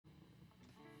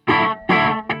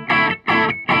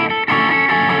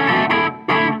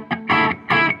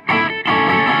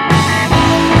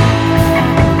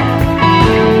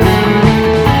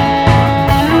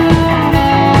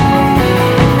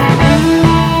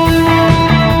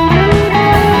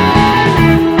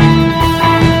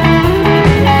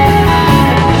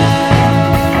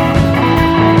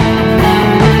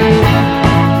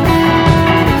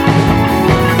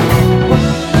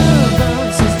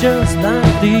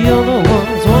the other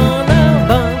ones. One of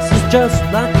us is just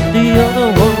like the other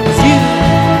ones. You,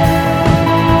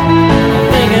 I'm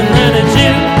thinking that it's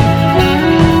you.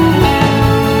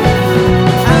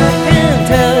 I can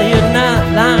tell you're not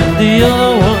like the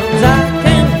other ones. I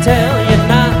can tell you're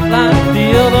not like the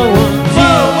other ones.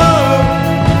 You,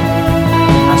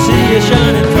 I see you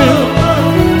shining through.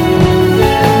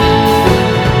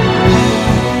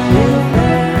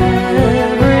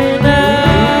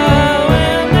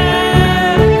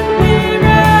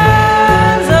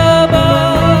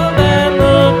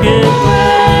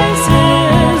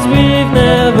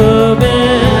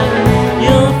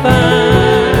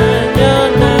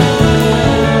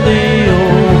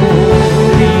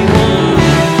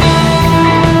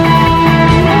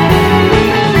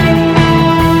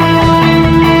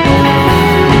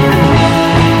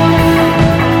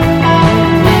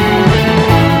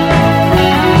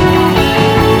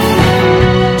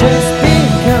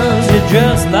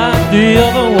 Just like the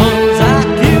other ones,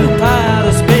 occupy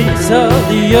the space of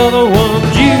the other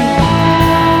ones.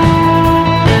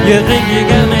 You think you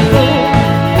got me fooled?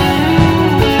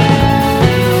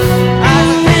 I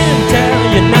can tell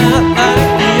you're not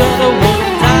like the other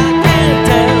ones. I can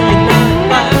tell you're not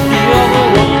like the other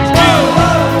ones.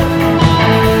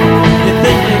 You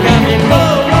think you got me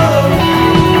fooled?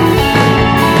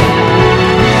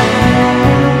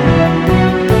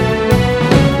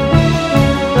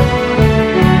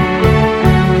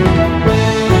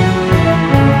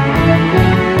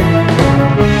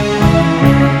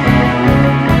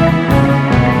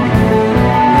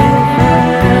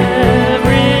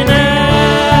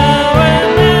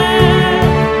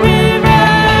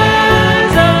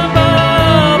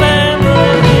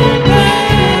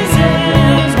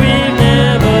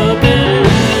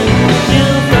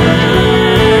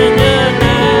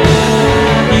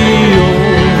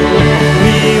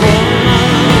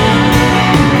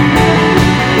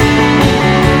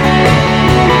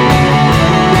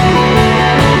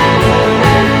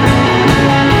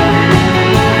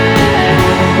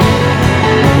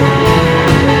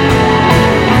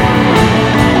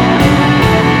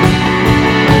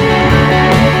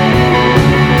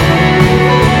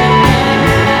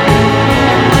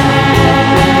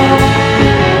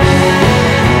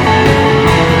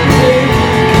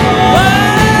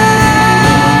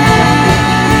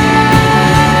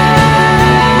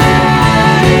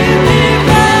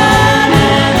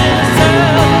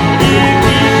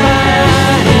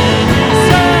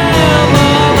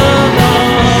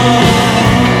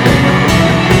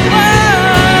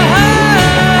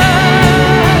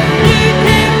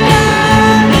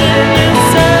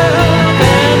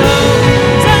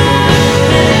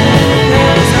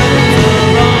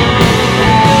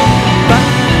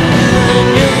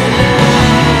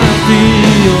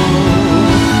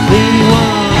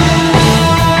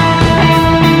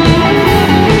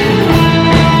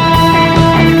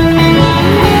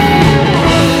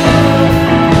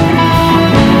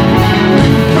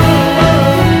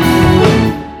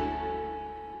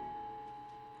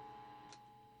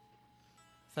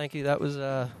 Thank you. That was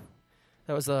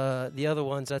the other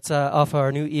ones. That's off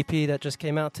our new EP that just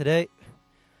came out today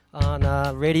on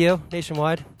radio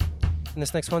nationwide. And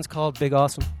this next one's called Big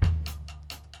Awesome.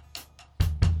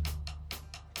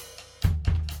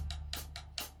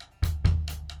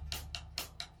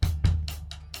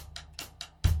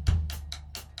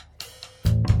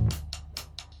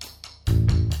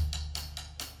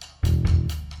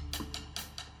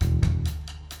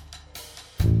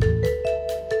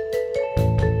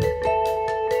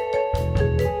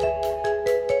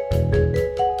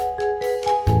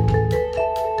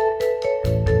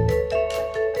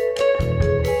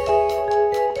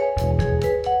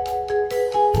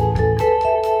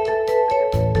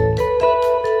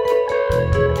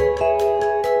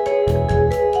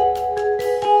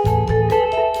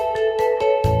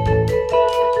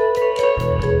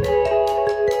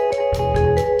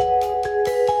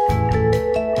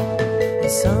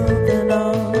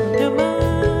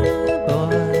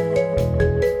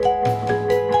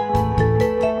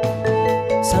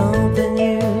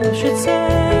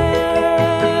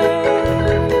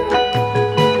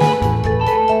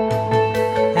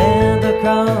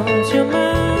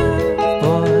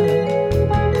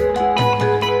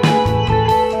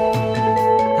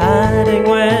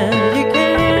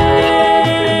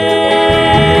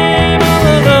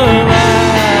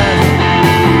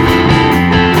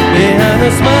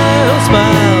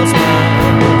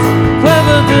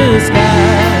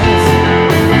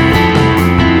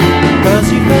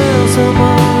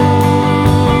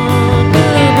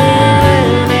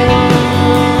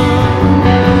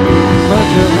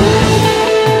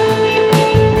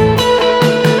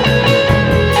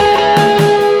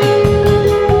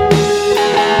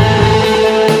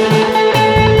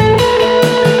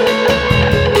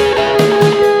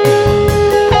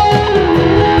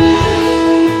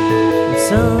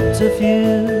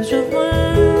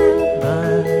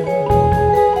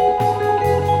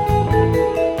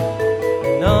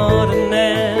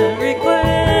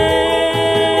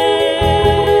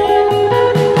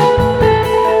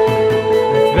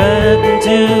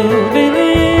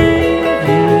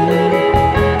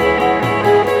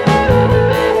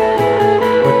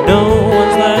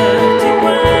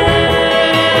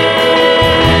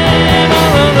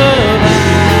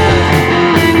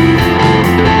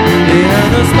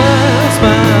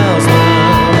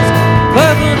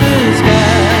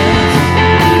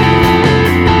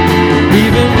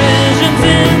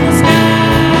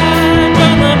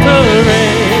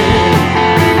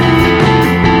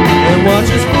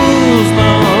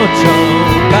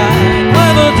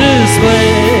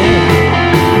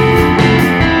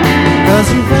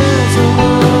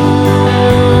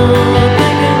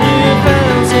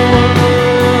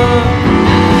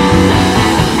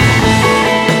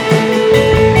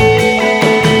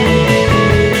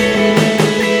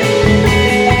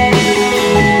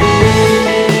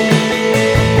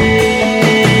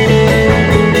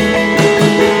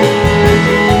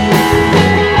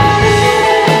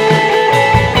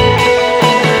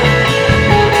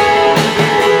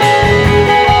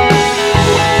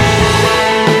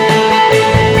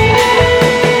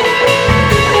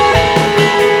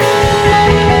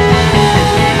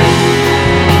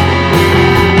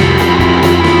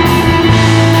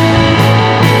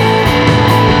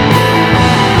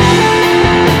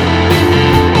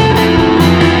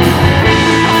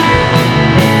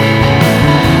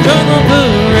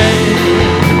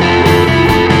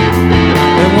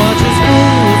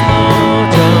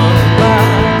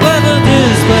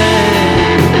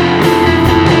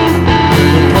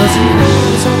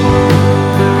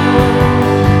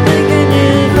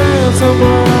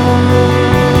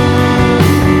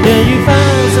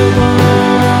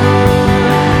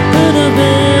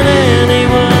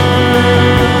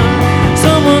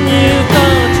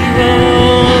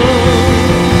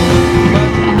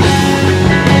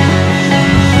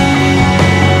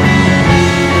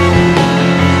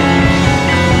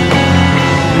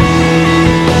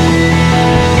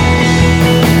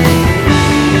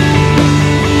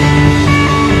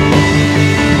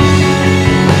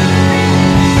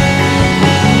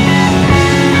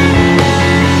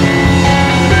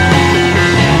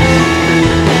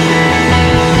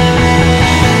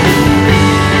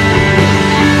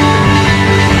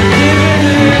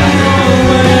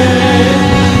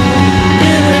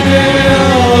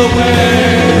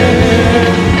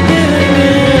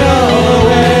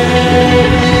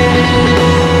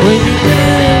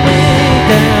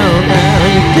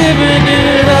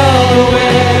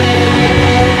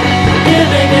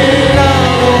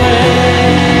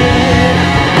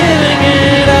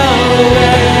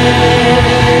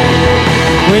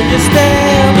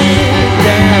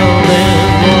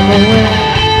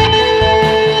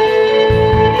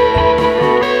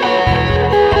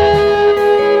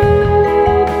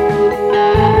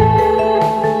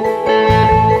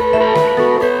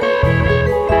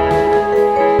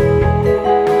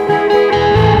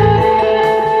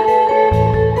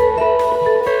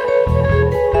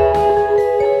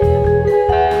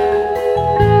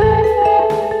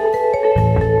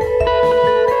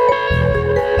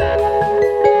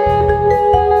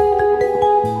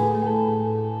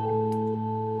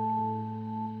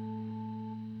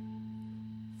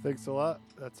 Thanks a lot.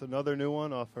 That's another new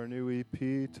one off our new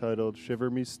EP titled Shiver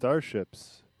Me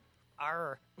Starships.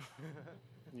 Arr.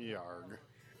 Yarg.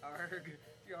 Arg.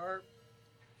 Yarp.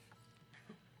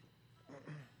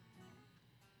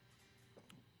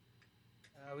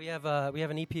 We have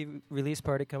an EP release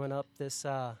party coming up this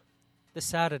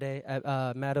Saturday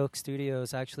at Mad Oak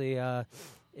Studios. Actually,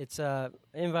 it's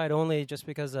invite only just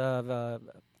because of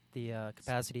the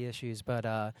capacity issues,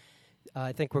 but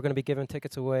I think we're going to be giving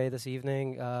tickets away this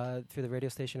evening through the radio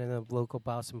station and the local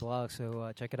Boston blog.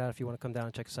 So check it out if you want to come down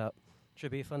and check us out. Should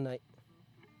be a fun night.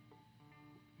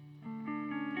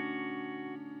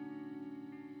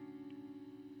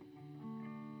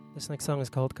 This next song is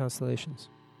called Constellations.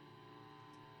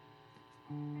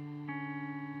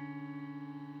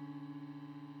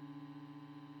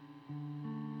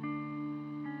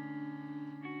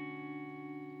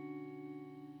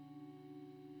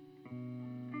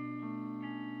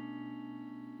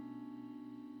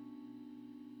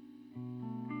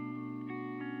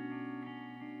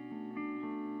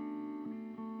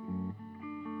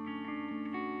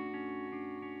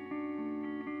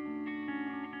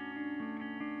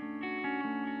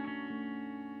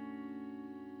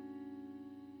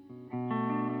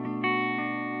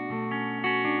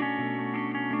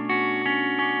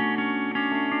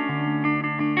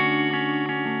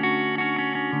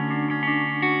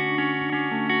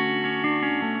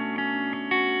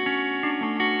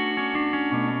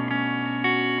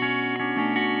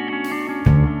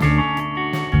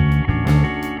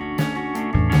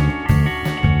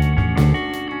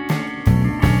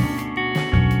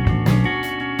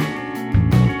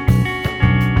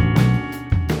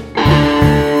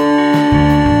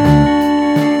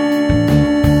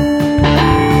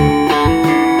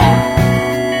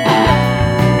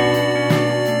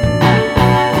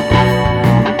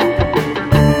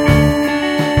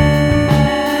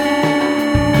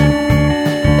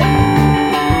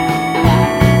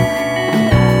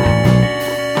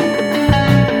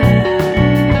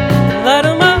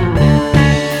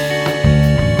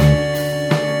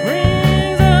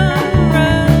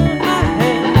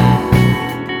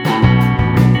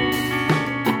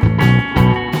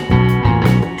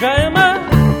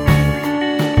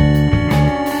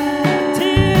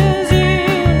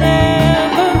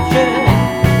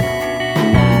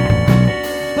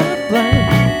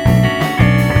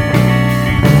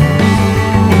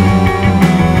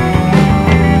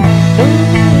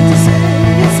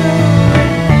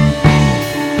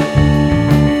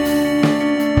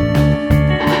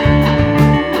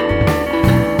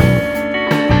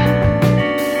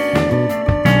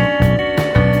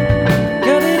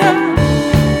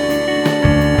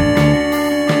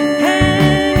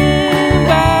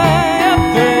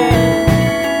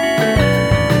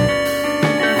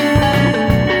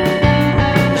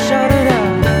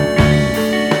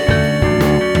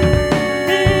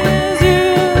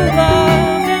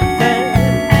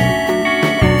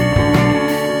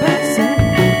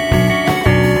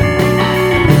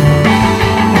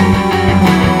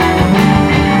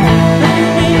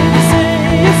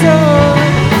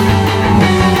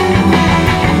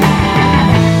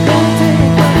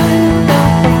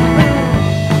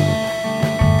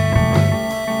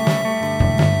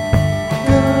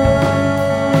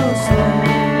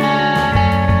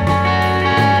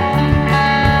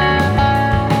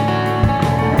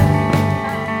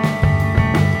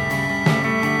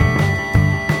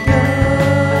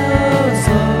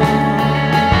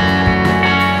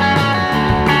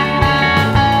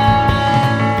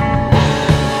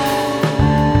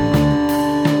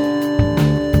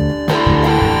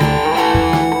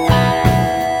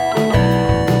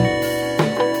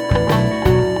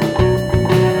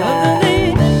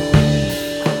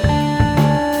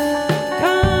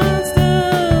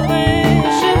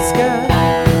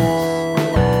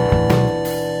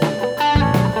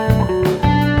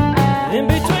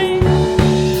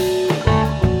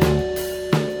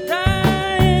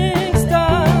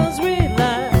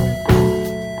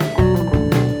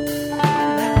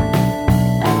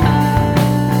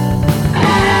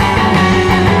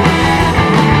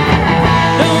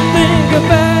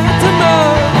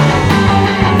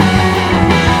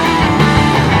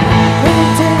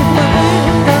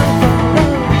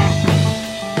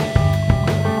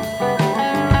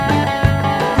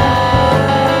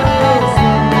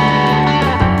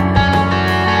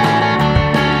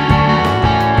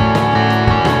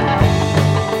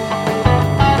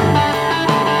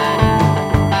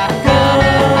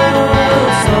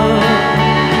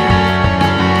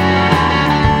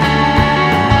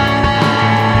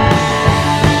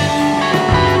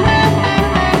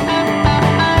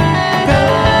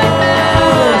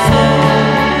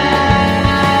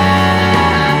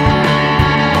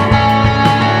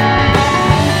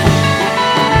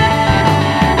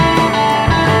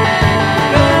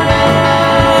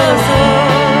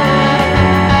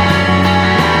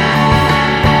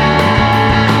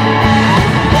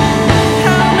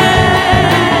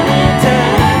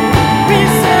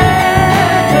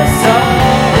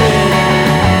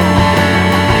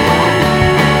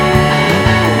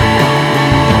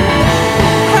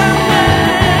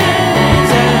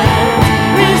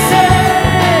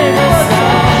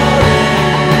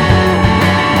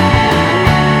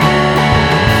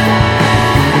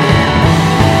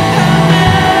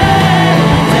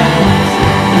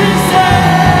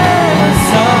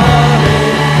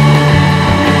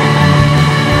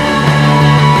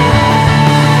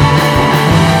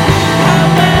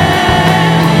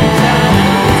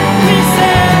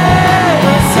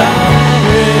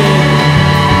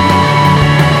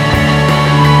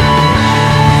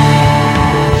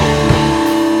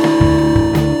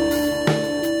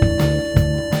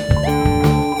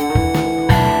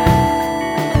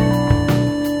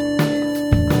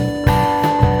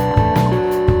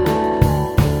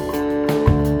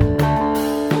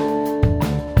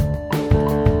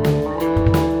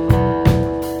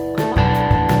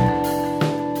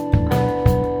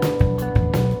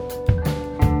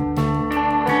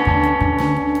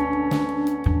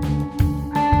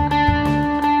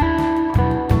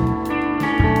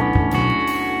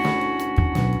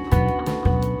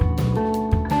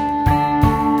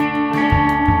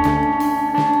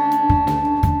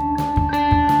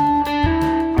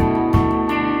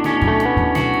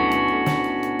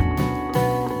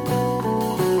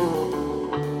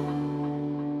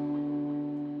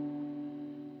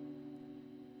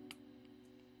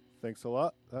 Thanks a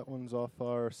lot. That one's off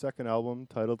our second album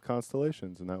titled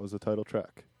Constellations, and that was the title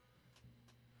track.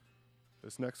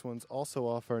 This next one's also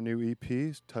off our new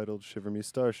EP titled Shiver Me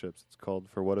Starships. It's called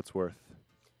For What It's Worth.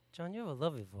 John, you have a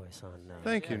lovely voice on now.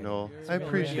 Thank you, Noel. I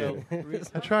appreciate it.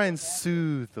 I try and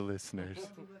soothe the listeners.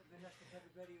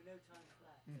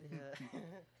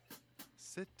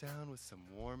 Sit down with some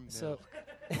warm milk.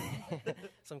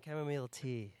 Some chamomile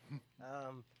tea.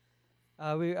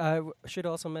 We should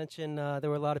also mention there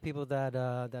were a lot of people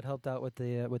that helped out with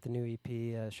the new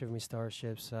EP, Shiver Me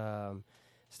Starships,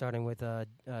 starting with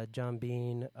John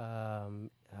Bean,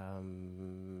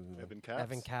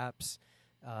 Evan Capps,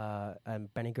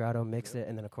 and Benny Grotto mixed it,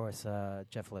 and then of course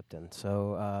Jeff Lipton.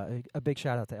 So a big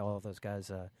shout out to all of those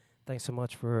guys. Thanks so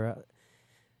much for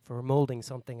molding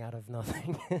something out of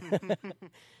nothing.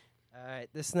 All right,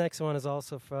 this next one is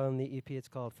also from the EP. It's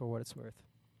called For What It's Worth.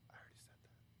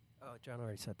 I already said that. Oh, John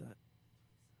already said that.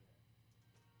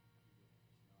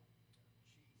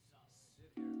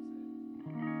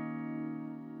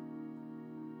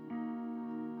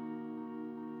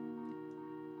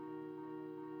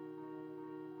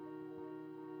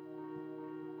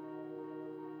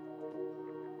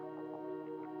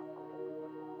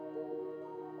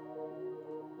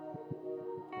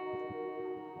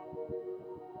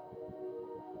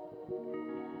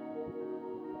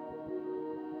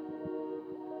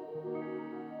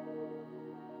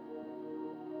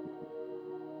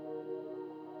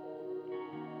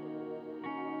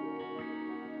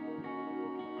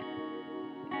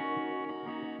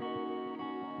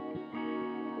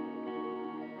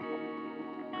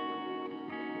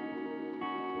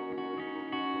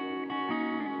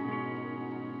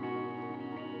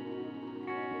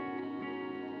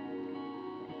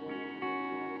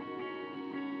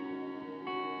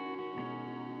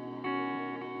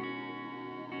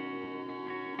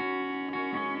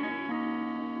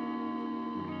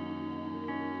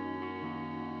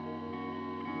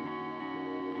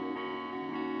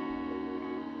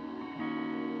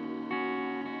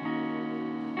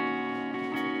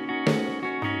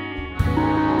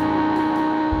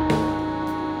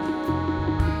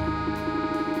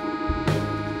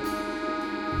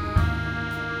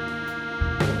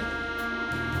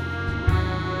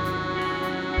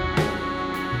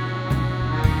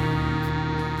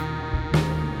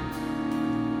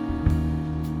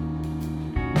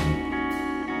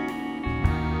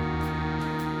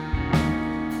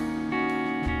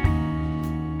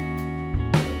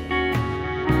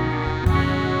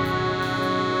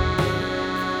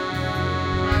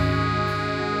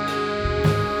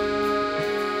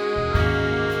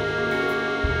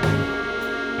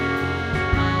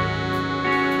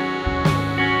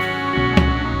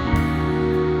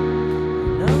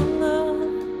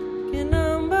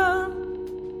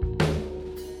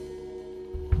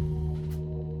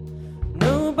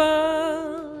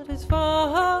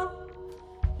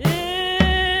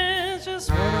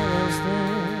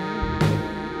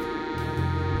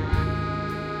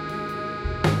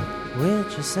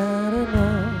 Just out of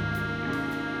love.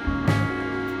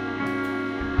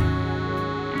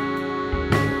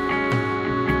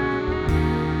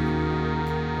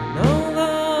 And all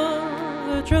of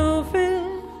the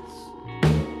trophies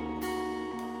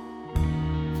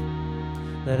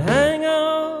that hang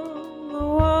on the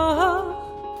wall,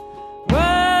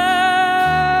 where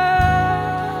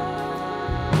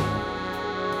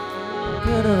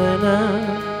good are they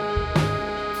now?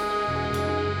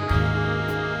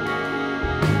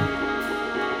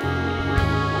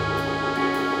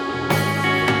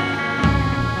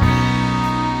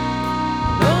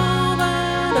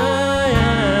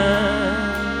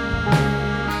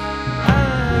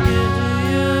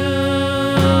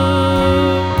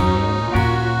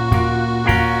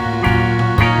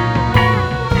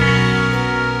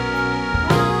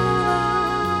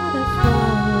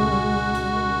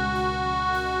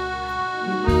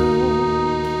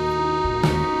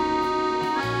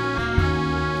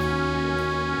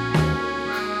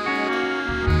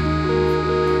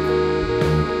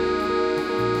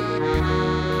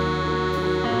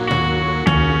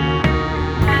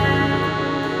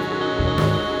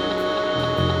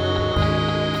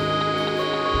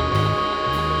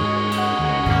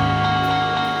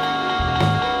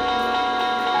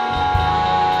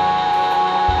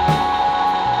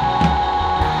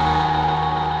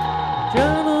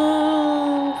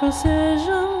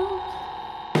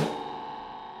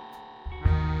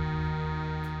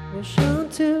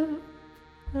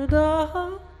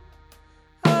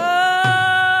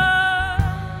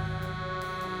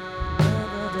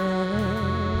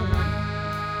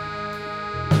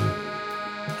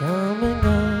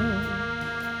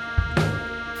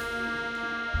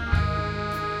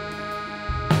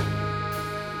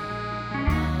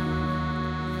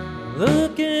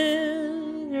 look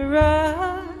in your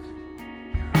eyes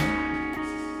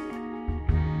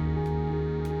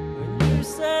when you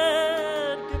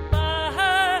said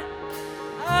goodbye.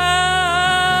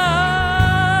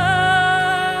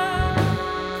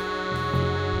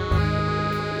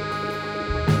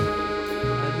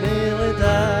 I nearly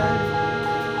died.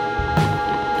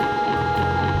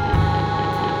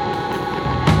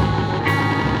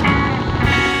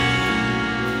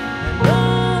 And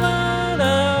all that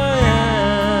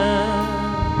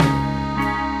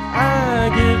I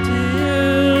give to you.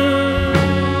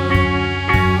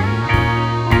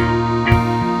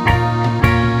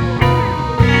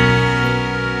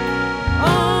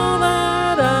 All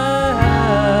that I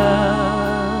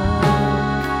have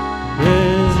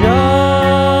is yours.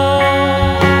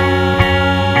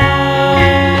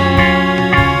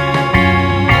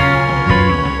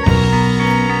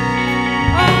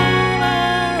 All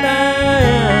that I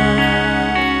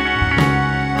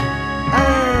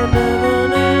never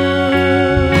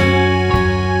knew.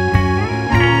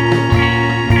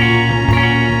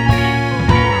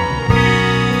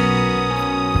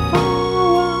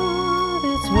 For what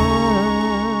it's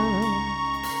worth,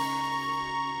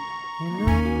 you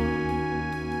know.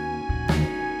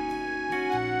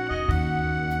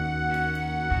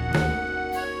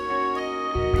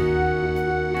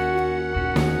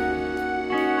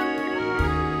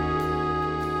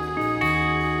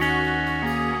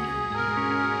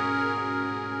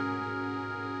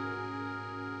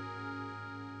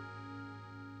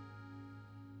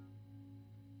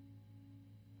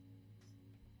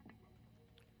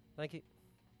 Thank you.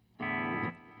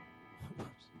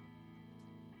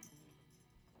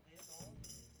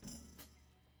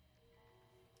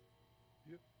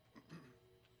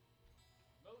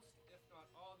 Most, if not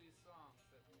all, these songs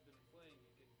that we've been playing,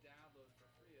 you can download for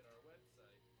free at our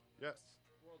website, Yes.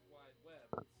 World Wide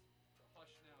Web. It's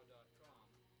thehushnow.com.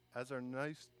 As our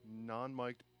nice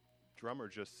non-mic'd drummer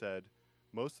just said,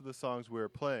 most of the songs we are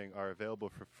playing are available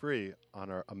for free on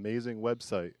our amazing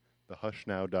website,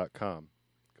 thehushnow.com.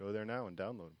 Go there now and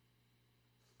download them,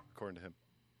 according to him.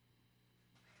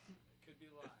 Could be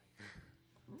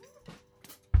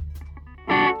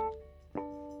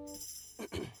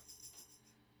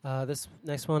lying. This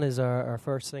next one is our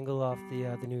first single off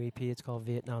the new EP. It's called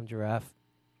Vietnam Giraffe.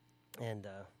 And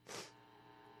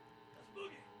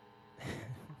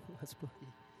let's boogie.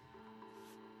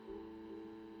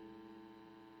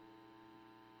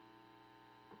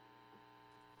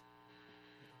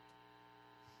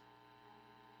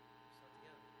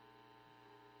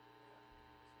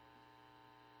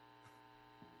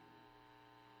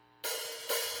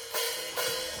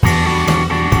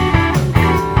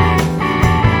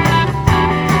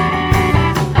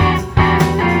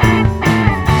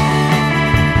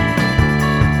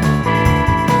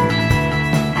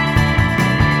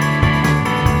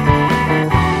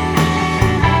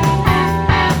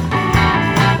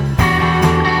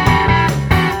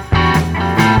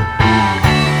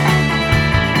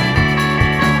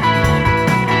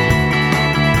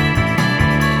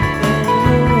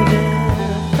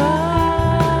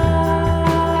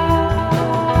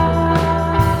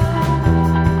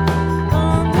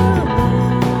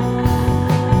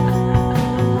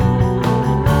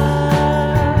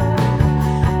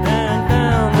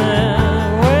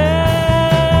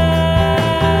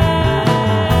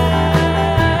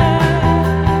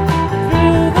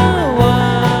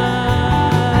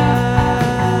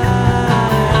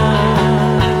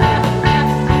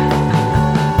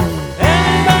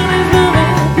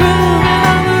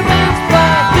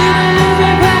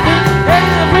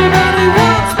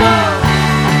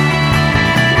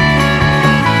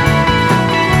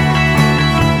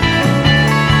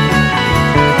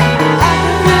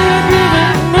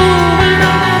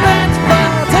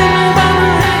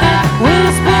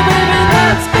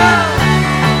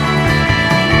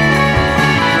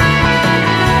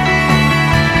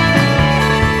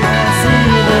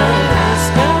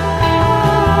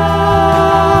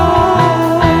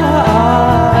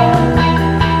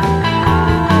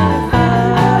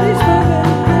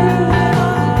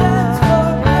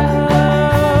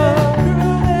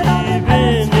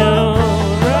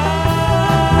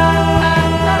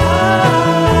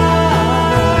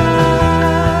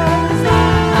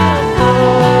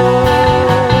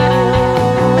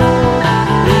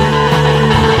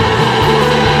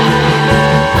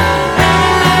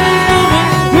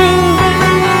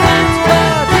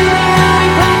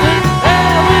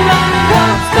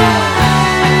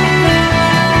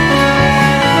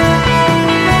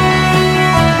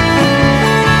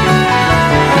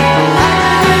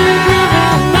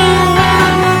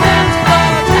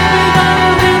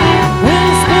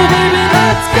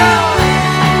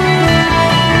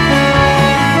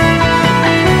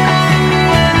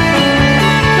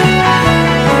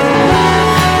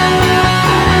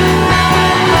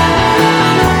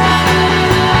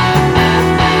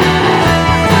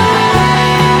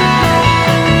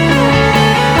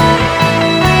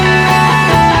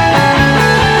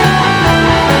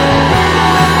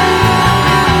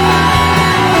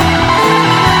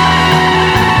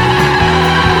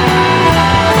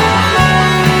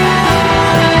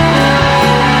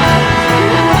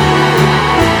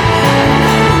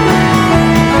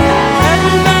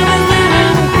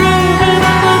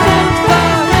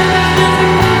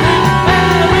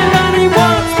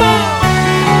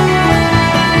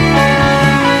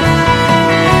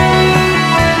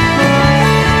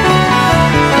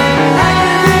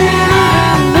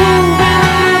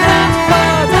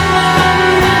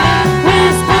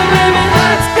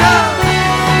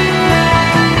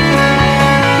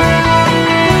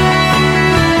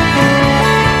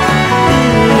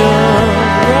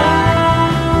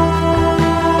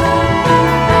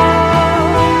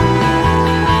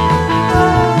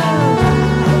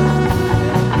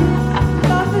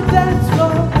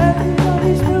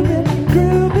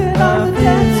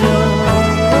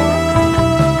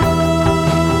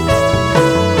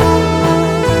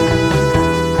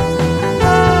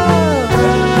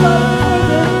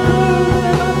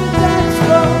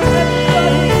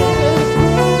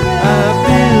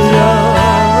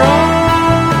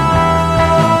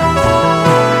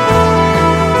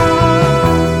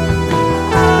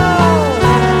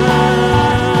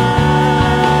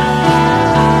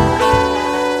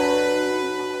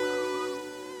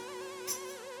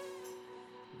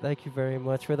 Thank you very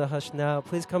much for the hush now.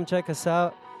 Please come check us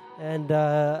out. And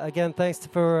again, thanks to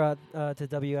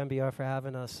WMBR for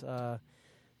having us.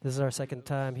 This is our second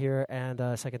time here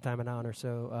and second time in honor,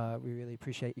 so we really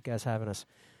appreciate you guys having us.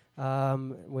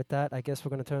 With that, I guess we're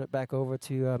going to turn it back over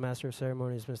to Master of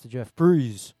Ceremonies, Mr. Jeff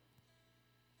Breeze.